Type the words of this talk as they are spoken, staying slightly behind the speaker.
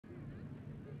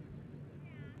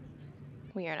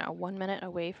We are now 1 minute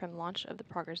away from launch of the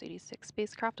Progress 86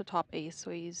 spacecraft atop a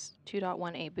Soyuz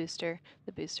 2.1A booster.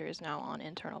 The booster is now on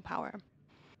internal power.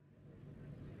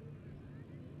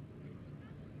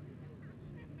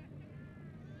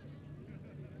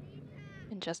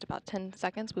 In just about 10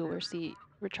 seconds, we will see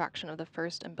retraction of the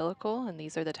first umbilical, and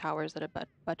these are the towers that are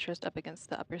buttressed up against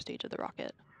the upper stage of the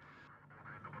rocket.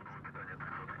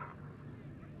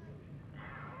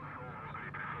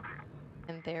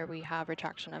 And there we have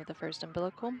retraction of the first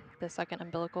umbilical. The second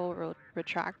umbilical will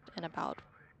retract in about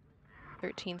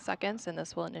 13 seconds, and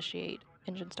this will initiate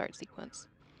engine start sequence.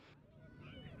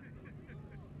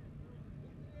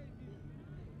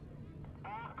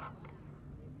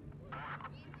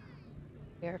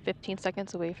 We are 15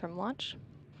 seconds away from launch.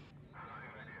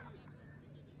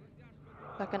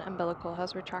 Second umbilical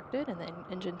has retracted and the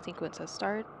engine sequence has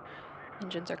started.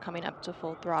 Engines are coming up to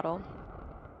full throttle.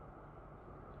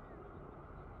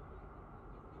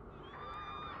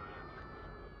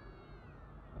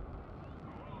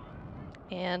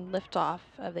 And liftoff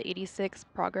of the 86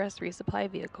 Progress resupply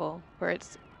vehicle for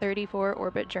its 34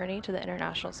 orbit journey to the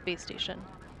International Space Station.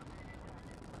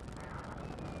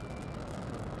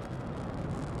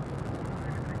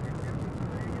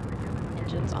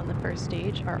 Engines on the first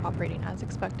stage are operating as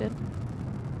expected.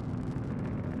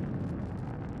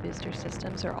 Booster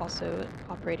systems are also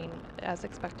operating as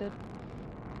expected.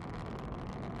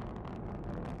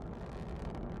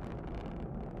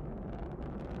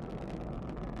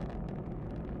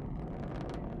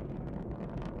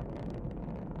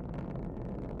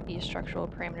 The structural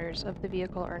parameters of the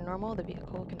vehicle are normal. The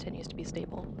vehicle continues to be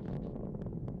stable.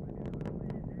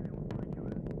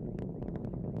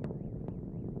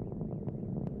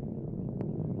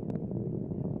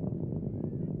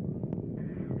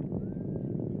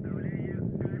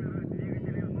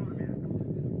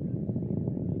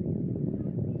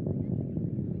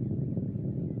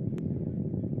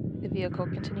 The vehicle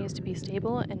continues to be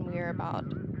stable, and we are about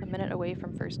a minute away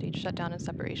from first stage shutdown and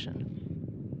separation.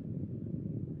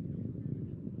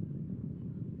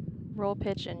 Roll,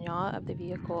 pitch, and yaw of the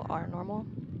vehicle are normal.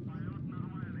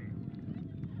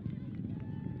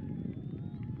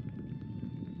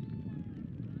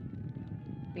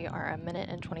 We are a minute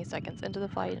and 20 seconds into the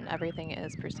flight, and everything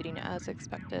is proceeding as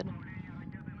expected.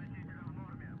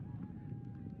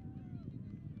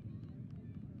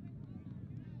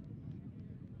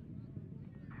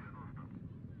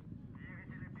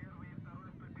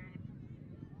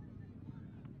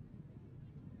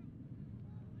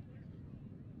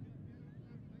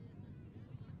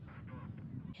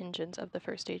 Engines of the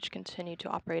first stage continue to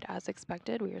operate as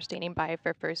expected. We are standing by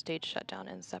for first stage shutdown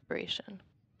and separation.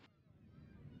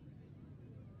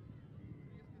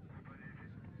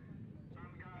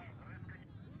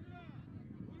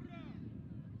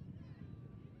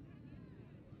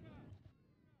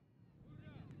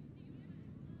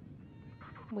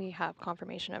 We have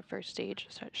confirmation of first stage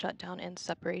shutdown and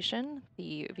separation.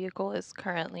 The vehicle is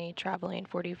currently traveling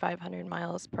 4,500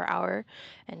 miles per hour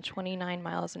and 29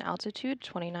 miles in altitude,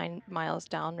 29 miles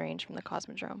downrange from the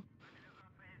cosmodrome.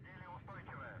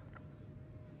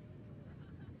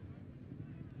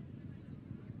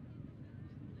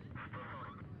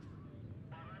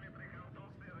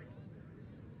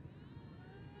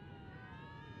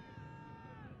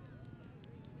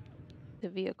 The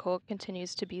vehicle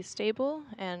continues to be stable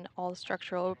and all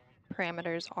structural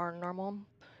parameters are normal.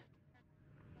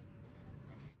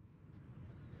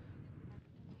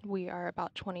 We are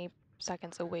about 20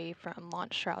 seconds away from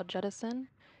launch shroud jettison.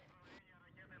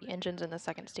 The engines in the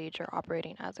second stage are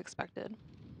operating as expected.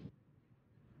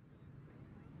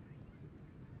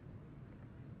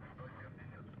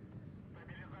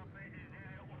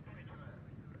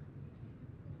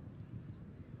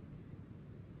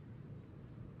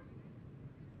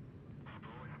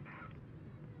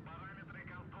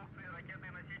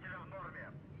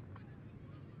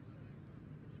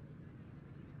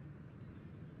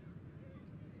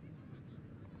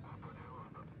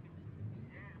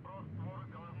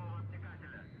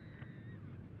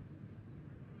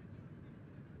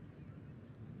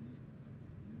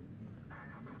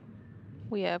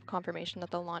 We have confirmation that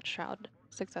the launch shroud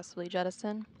successfully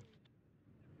jettisoned.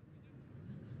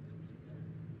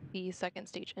 The second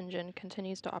stage engine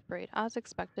continues to operate as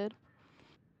expected.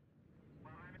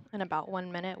 In about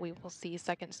 1 minute, we will see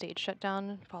second stage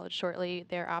shutdown, followed shortly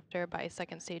thereafter by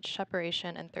second stage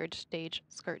separation and third stage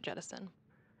skirt jettison.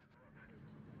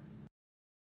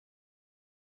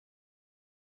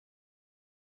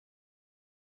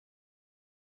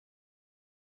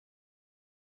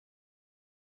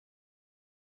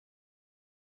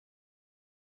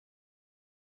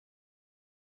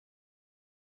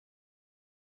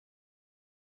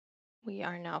 We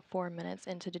are now 4 minutes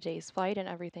into today's flight and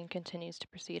everything continues to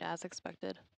proceed as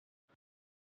expected.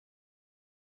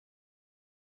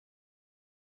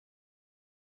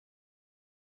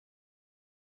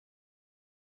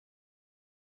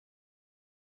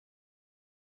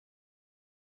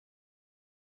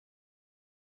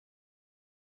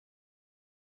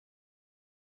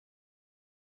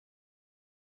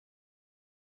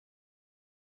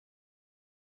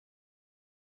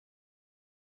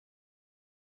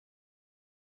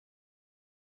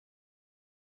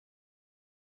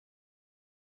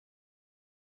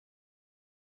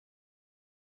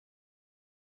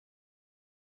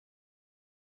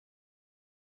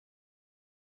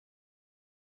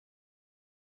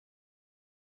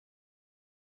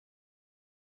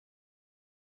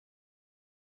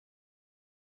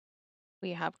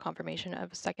 We have confirmation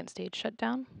of second stage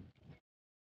shutdown.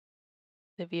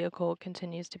 The vehicle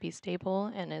continues to be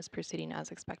stable and is proceeding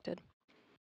as expected.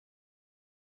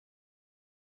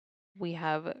 We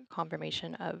have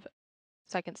confirmation of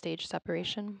second stage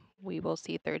separation. We will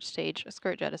see third stage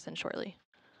skirt jettison shortly.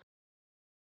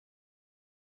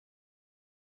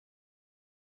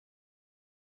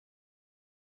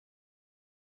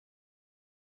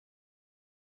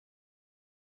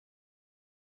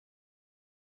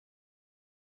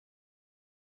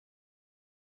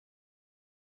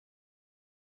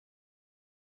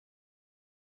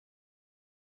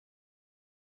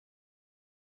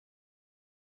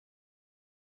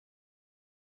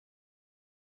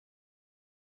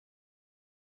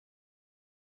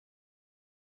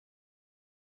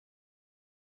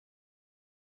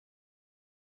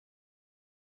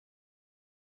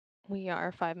 We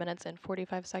are 5 minutes and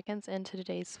 45 seconds into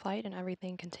today's flight, and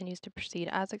everything continues to proceed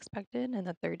as expected, and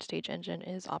the third stage engine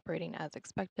is operating as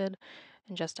expected.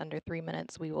 In just under 3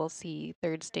 minutes, we will see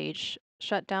third stage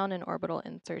shutdown and orbital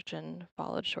insertion,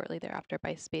 followed shortly thereafter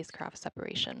by spacecraft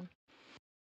separation.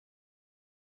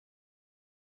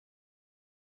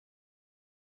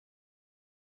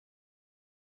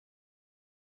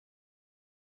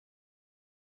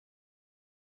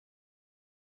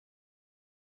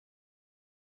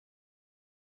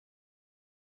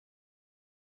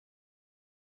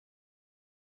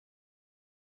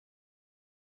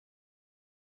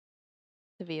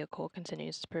 The vehicle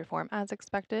continues to perform as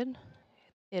expected.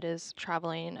 It is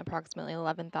traveling approximately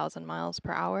 11,000 miles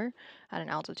per hour at an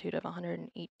altitude of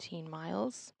 118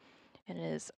 miles and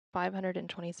is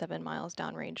 527 miles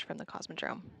downrange from the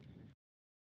cosmodrome.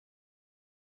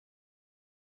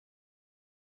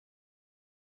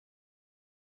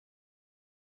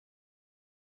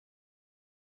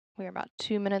 We are about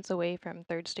 2 minutes away from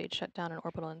third stage shutdown and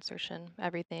orbital insertion,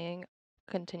 everything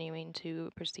continuing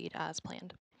to proceed as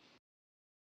planned.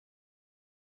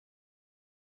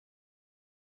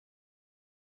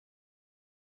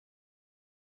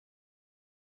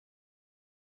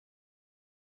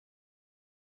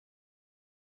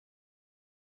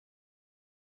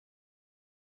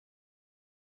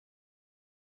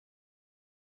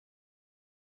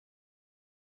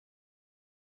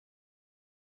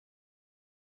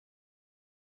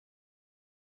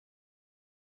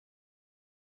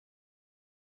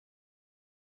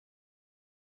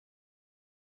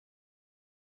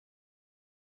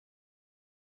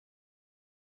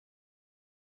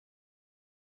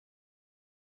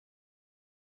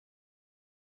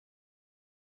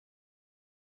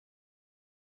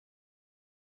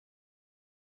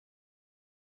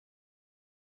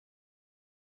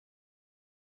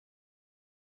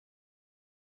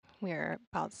 We are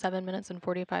about 7 minutes and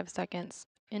 45 seconds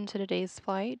into today's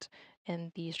flight,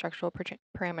 and the structural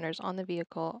parameters on the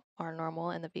vehicle are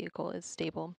normal and the vehicle is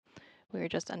stable. We are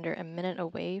just under a minute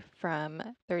away from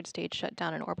third stage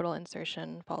shutdown and orbital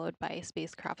insertion, followed by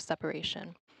spacecraft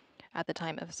separation. At the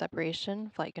time of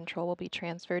separation, flight control will be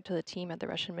transferred to the team at the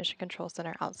Russian Mission Control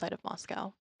Center outside of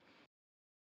Moscow.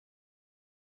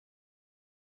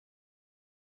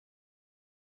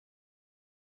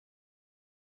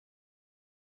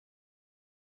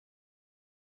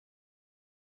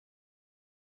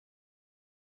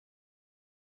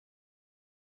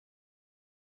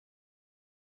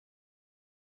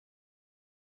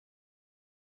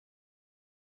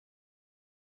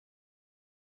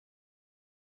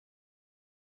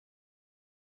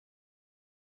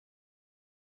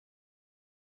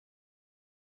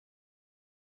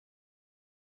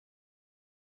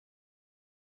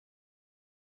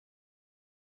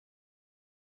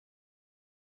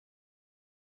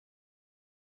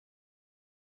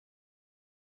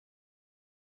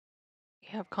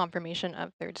 We have confirmation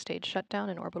of third stage shutdown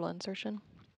and orbital insertion.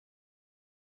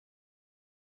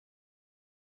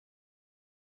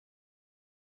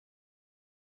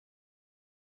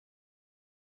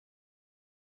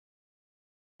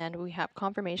 And we have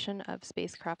confirmation of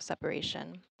spacecraft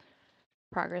separation.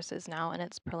 Progress is now in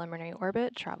its preliminary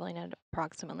orbit, traveling at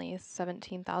approximately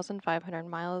 17,500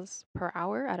 miles per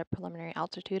hour at a preliminary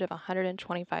altitude of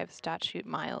 125 statute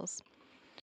miles.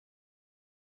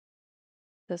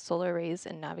 The solar arrays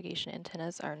and navigation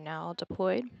antennas are now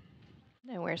deployed,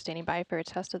 and we're standing by for a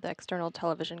test of the external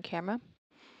television camera.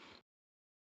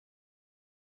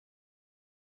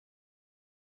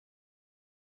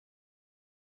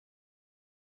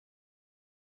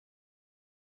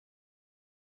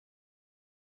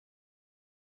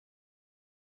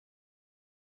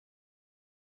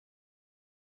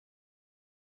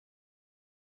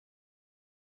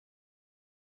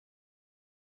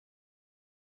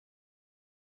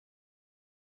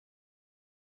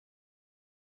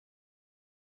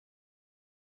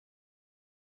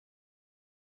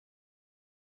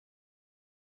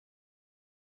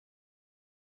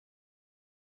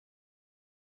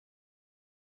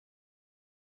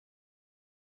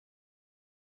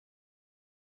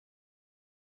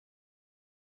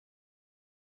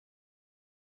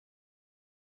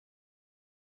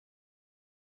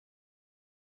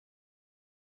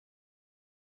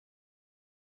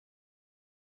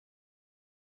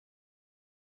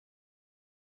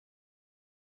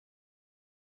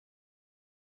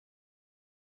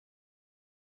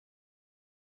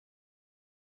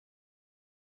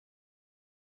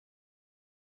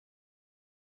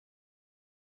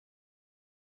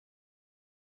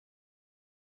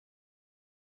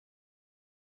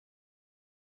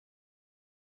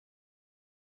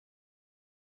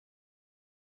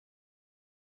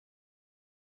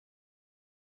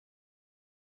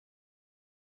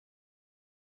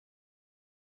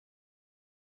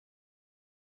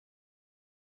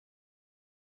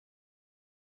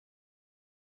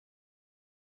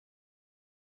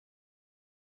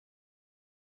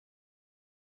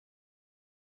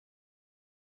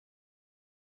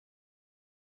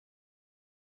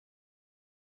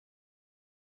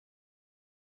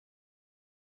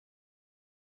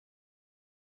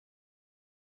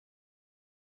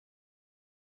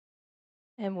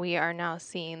 And we are now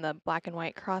seeing the black and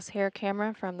white crosshair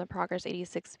camera from the Progress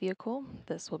 86 vehicle.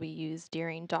 This will be used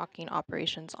during docking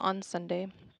operations on Sunday.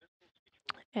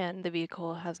 And the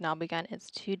vehicle has now begun its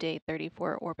 2-day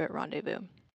 34 orbit rendezvous.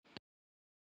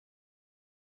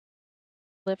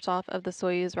 Liftoff of the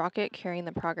Soyuz rocket carrying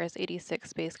the Progress 86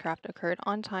 spacecraft occurred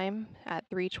on time at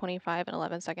 3:25 and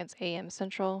 11 seconds a.m.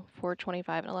 Central,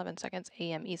 4:25 and 11 seconds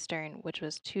a.m. Eastern, which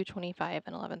was 2:25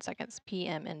 and 11 seconds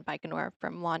p.m. in Baikonur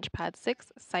from Launch Pad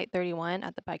 6, Site 31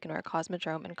 at the Baikonur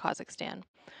Cosmodrome in Kazakhstan.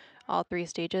 All three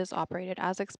stages operated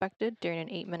as expected during an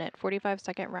 8-minute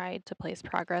 45-second ride to place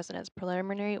Progress in its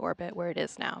preliminary orbit where it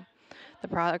is now. The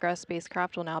Progress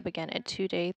spacecraft will now begin a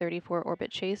 2-day 34 orbit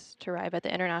chase to arrive at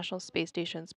the International Space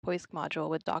Station's Poisk module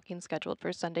with docking scheduled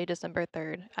for Sunday, December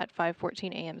 3rd at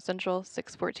 5:14 a.m. Central,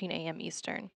 6:14 a.m.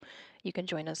 Eastern. You can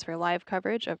join us for live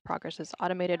coverage of Progress's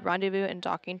automated rendezvous and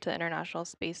docking to the International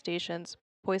Space Station's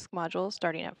Poisk module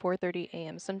starting at 4:30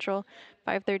 a.m. Central,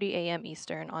 5:30 a.m.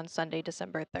 Eastern on Sunday,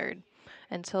 December 3rd.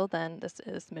 Until then, this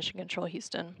is Mission Control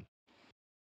Houston.